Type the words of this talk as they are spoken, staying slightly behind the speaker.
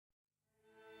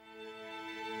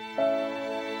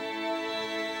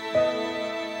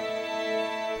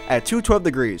At 212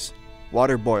 degrees,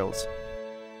 water boils.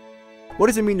 What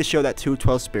does it mean to show that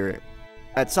 212 spirit?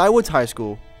 At Cypress High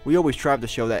School, we always strive to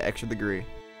show that extra degree.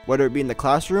 Whether it be in the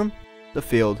classroom, the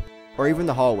field, or even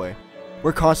the hallway,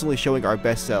 we're constantly showing our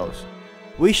best selves.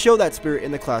 We show that spirit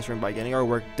in the classroom by getting our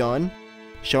work done,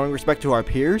 showing respect to our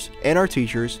peers and our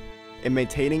teachers, and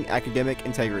maintaining academic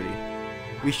integrity.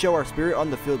 We show our spirit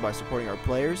on the field by supporting our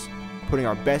players, putting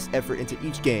our best effort into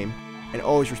each game, and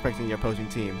always respecting the opposing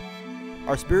team.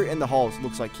 Our spirit in the halls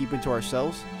looks like keeping to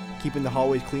ourselves, keeping the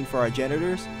hallways clean for our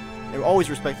janitors, and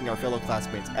always respecting our fellow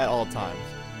classmates at all times.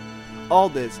 All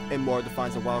this and more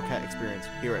defines the Wildcat experience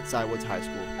here at Cypress High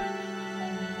School.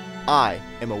 I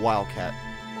am a Wildcat,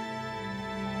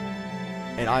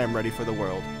 and I am ready for the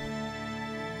world.